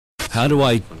How do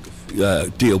I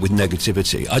deal with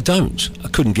negativity? I don't. I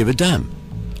couldn't give a damn.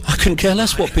 I couldn't care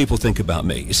less what people think about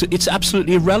me. It's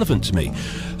absolutely irrelevant to me.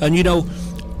 And you know,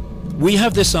 we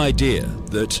have this idea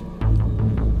that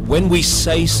when we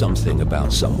say something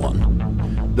about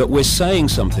someone, that we're saying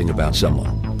something about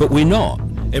someone, but we're not.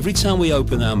 Every time we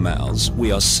open our mouths,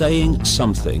 we are saying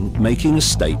something, making a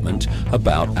statement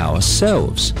about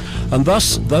ourselves. And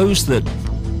thus, those that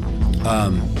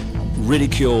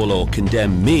ridicule or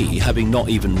condemn me, having not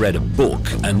even read a book,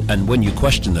 and when you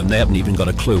question them, they haven't even got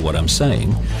a clue what I'm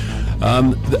saying,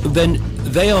 then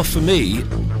they are, for me,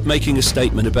 making a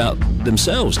statement about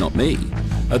themselves, not me.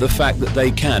 The fact that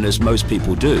they can, as most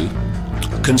people do,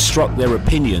 construct their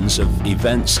opinions of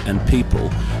events and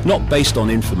people, not based on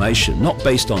information, not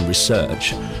based on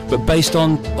research, but based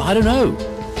on, I don't know,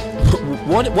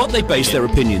 what they base their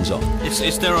opinions on.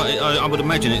 It's their, I would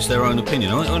imagine it's their own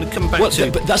opinion. I want to come back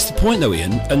to... But that's the point though,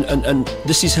 Ian, and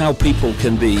this is how people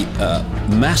can be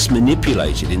mass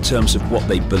manipulated in terms of what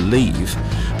they believe,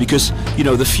 because, you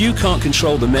know, the few can't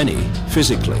control the many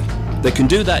physically. They can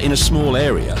do that in a small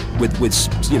area with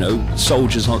you know,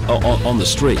 soldiers on the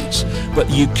streets, but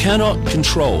you cannot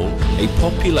control a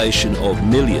population of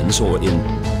millions, or in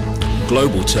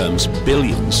global terms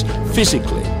billions,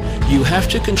 physically. You have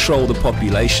to control the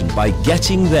population by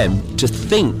getting them to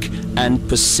think and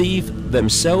perceive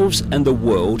themselves and the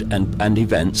world and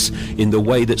events in the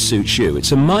way that suits you.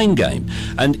 It's a mind game,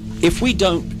 and if we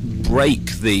don't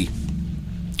break the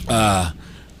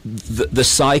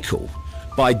cycle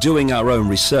by doing our own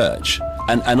research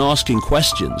and asking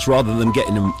questions rather than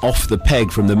getting them off the peg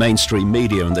from the mainstream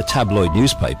media and the tabloid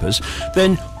newspapers,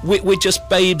 then we're just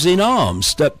babes in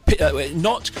arms,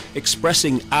 not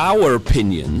expressing our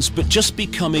opinions, but just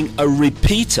becoming a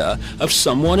repeater of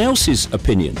someone else's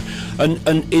opinion. And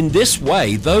in this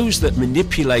way, those that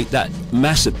manipulate that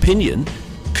mass opinion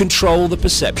control the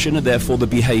perception and therefore the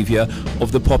behavior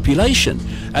of the population.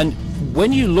 And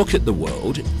when you look at the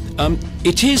world,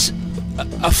 it is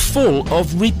full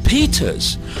of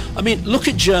repeaters. I mean, look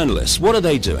at journalists. What are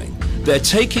they doing? They're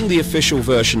taking the official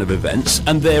version of events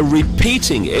and they're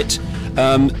repeating it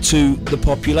to the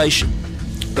population.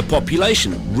 The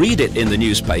population read it in the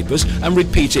newspapers and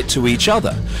repeat it to each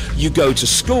other. You go to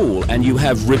school and you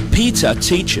have repeater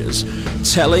teachers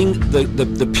telling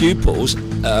the pupils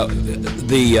the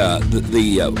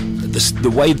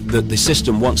way that the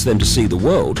system wants them to see the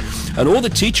world, and all the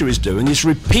teacher is doing is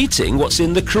repeating what's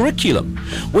in the curriculum.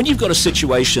 When you've got a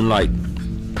situation like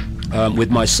with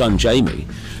my son Jamie,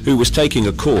 who was taking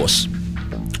a course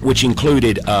which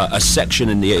included a section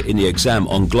in the exam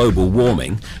on global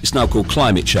warming. It's now called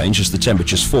climate change, as the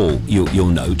temperatures fall, you'll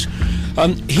note.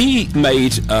 He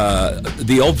made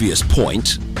the obvious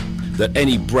point that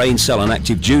any brain cell on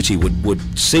active duty would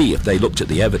see if they looked at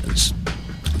the evidence,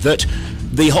 that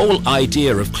the whole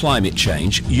idea of climate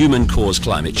change, human-caused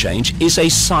climate change, is a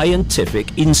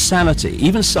scientific insanity.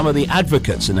 Even some of the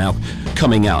advocates are now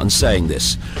coming out and saying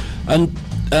this. And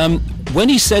when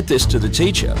he said this to the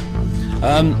teacher,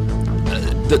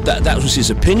 that was his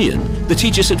opinion, the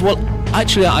teacher said, well,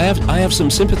 actually, I have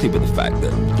some sympathy with the fact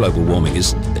that global warming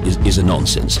is a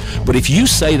nonsense. But if you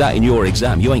say that in your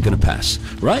exam, you ain't going to pass,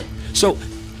 right? So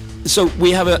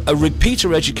we have a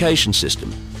repeater education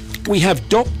system. We have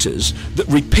doctors that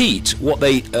repeat what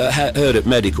they heard at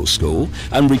medical school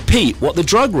and repeat what the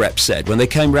drug rep said when they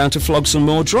came round to flog some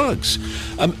more drugs.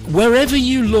 Wherever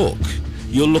you look,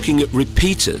 you're looking at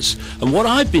repeaters. And what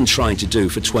I've been trying to do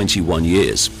for 21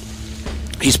 years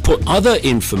is put other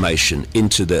information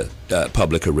into the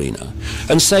public arena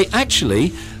and say,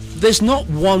 actually, there's not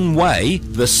one way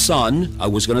the sun, I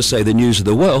was going to say the news of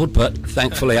the world, but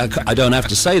thankfully I don't have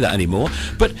to say that anymore,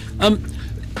 but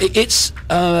it's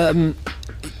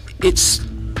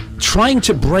trying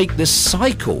to break this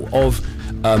cycle of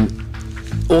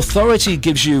authority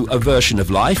gives you a version of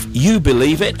life, you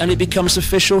believe it, and it becomes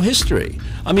official history.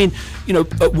 I mean, you know,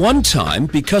 at one time,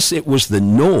 because it was the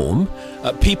norm,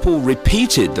 people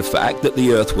repeated the fact that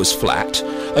the earth was flat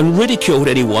and ridiculed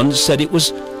anyone who said it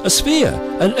was a sphere.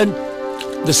 And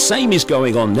the same is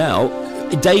going on now,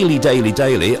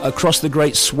 daily, across the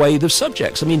great swathe of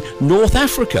subjects. I mean, North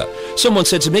Africa. Someone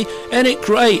said to me, "Ain't it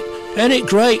great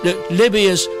that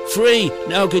Libya's free,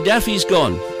 now Gaddafi's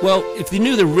gone?" Well, if they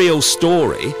knew the real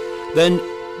story, then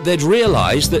they'd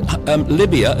realise that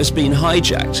Libya has been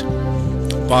hijacked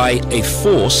by a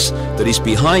force that is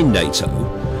behind NATO,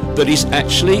 that is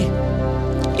actually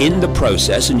in the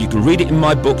process, and you can read it in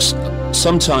my books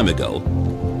some time ago,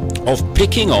 of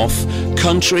picking off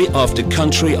country after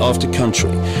country after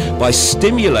country by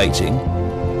stimulating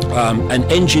and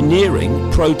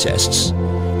engineering protests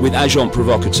with agents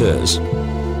provocateurs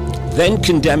then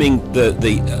condemning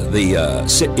the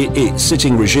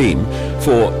sitting regime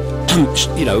for,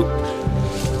 you know,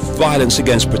 violence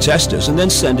against protesters, and then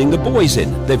sending the boys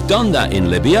in. They've done that in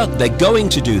Libya. They're going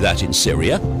to do that in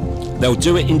Syria. They'll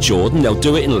do it in Jordan. They'll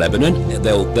do it in Lebanon.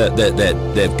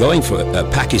 They're going for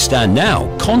Pakistan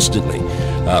now, constantly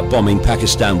bombing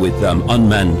Pakistan with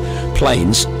unmanned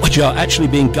planes, which are actually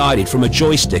being guided from a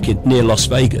joystick near Las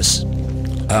Vegas.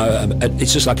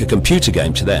 It's just like a computer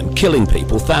game to them, killing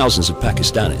people, thousands of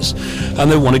Pakistanis, and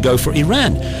they want to go for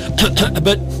Iran.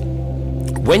 But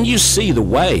when you see the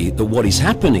way that what is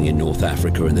happening in North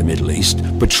Africa and the Middle East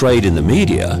portrayed in the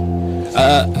media,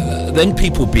 then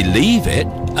people believe it,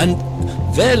 and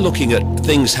they're looking at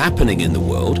things happening in the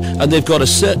world, and they've got a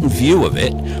certain view of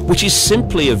it, which is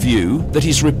simply a view that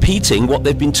is repeating what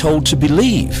they've been told to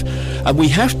believe. And we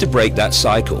have to break that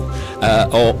cycle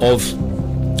of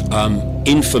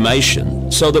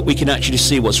information so that we can actually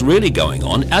see what's really going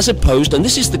on, as opposed, and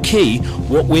this is the key,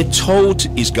 what we're told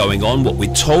is going on, what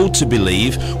we're told to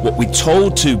believe, what we're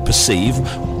told to perceive,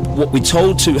 what we're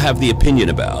told to have the opinion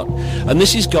about. And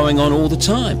this is going on all the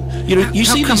time. You know, you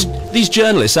see these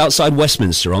journalists outside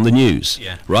Westminster on the news,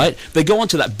 right? They go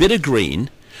onto that bit of green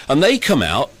and they come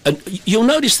out, and you'll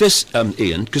notice this,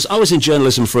 Ian, because I was in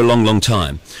journalism for a long, long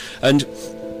time, and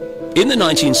in the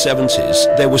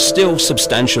 1970s, there were still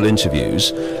substantial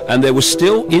interviews, and there were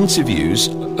still interviews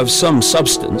of some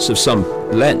substance, of some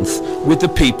length, with the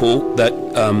people that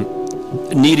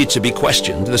needed to be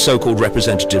questioned, the so-called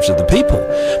representatives of the people.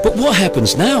 But what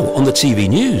happens now on the TV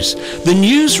news? The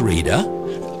newsreader,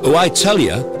 who I tell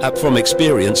you from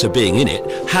experience of being in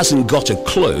it, hasn't got a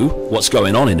clue what's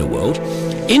going on in the world,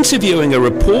 interviewing a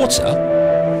reporter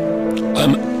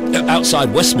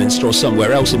outside Westminster or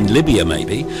somewhere else in Libya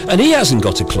maybe, and he hasn't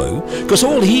got a clue, because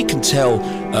all he can tell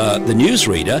the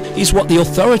newsreader is what the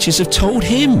authorities have told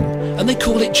him, and they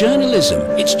call it journalism.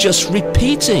 It's just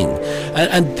repeating,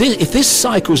 and if this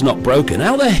cycle's not broken,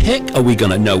 how the heck are we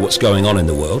going to know what's going on in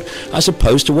the world as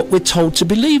opposed to what we're told to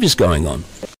believe is going on?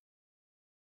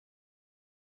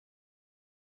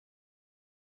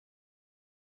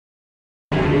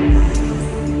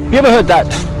 You ever heard that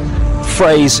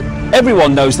phrase,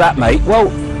 everyone knows that, mate? Well,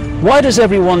 why does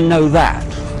everyone know that?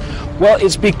 Well,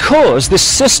 it's because this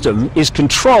system is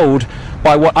controlled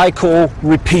by what I call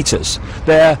repeaters.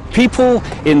 They're people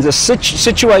in the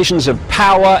situations of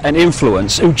power and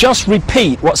influence who just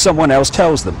repeat what someone else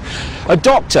tells them. A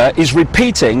doctor is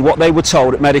repeating what they were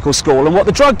told at medical school and what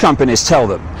the drug companies tell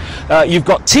them. You've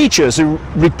got teachers who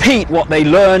repeat what they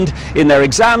learned in their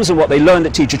exams and what they learned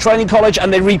at teacher training college,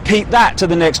 and they repeat that to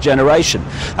the next generation.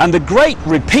 And the great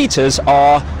repeaters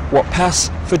are what pass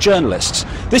for journalists.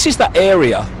 This is that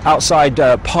area outside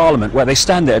Parliament where they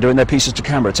stand there doing their pieces to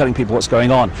camera, telling people what's going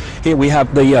on. Here we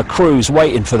have the crews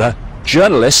waiting for the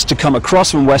journalists to come across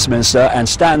from Westminster and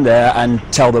stand there and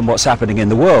tell them what's happening in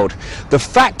the world. The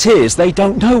fact is, they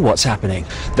don't know what's happening.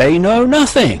 They know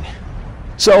nothing.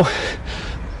 So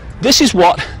this is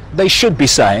what they should be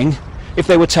saying if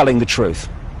they were telling the truth.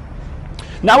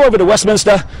 Now over to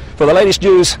Westminster for the latest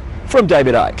news from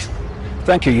David Icke.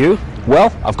 Thank you, you.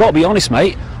 Well, I've got to be honest,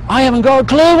 mate, I haven't got a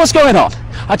clue what's going on.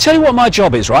 I tell you what my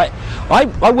job is, right? I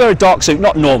wear a dark suit,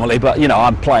 not normally, but, you know,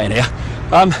 I'm playing here.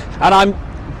 And I'm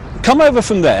come over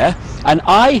from there, and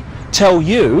I tell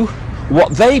you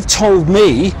what they've told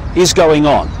me is going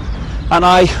on. And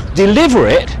I deliver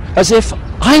it as if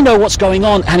I know what's going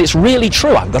on, and it's really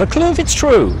true. I've got a clue if it's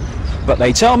true. But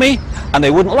they tell me, and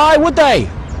they wouldn't lie, would they?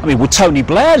 I mean, would Tony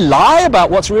Blair lie about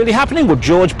what's really happening? Would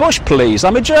George Bush, please?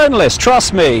 I'm a journalist,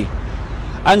 trust me.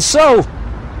 And so,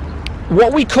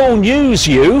 what we call news,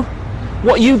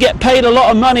 what you get paid a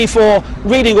lot of money for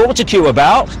reading Autocue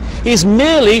about, is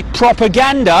merely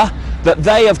propaganda that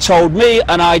they have told me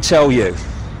and I tell you.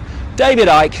 David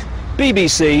Icke,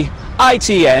 BBC,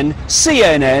 ITN,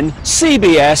 CNN,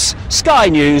 CBS, Sky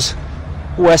News,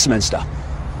 Westminster.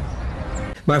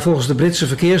 Maar volgens de Britse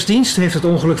verkeersdienst heeft het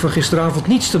ongeluk van gisteravond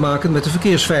niets te maken met de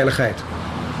verkeersveiligheid.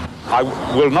 I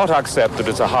will not accept that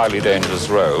it's a highly dangerous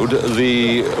road.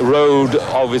 The road,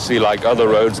 obviously, like other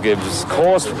roads, gives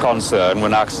cause for concern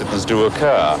when accidents do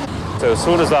occur. So as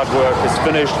soon as that work is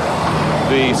finished,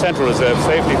 the Central Reserve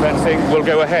safety fencing will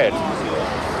go ahead.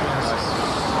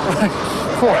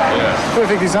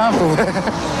 Perfect example.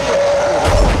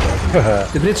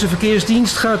 De Britse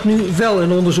verkeersdienst gaat nu wel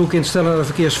een onderzoek instellen naar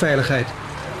verkeersveiligheid.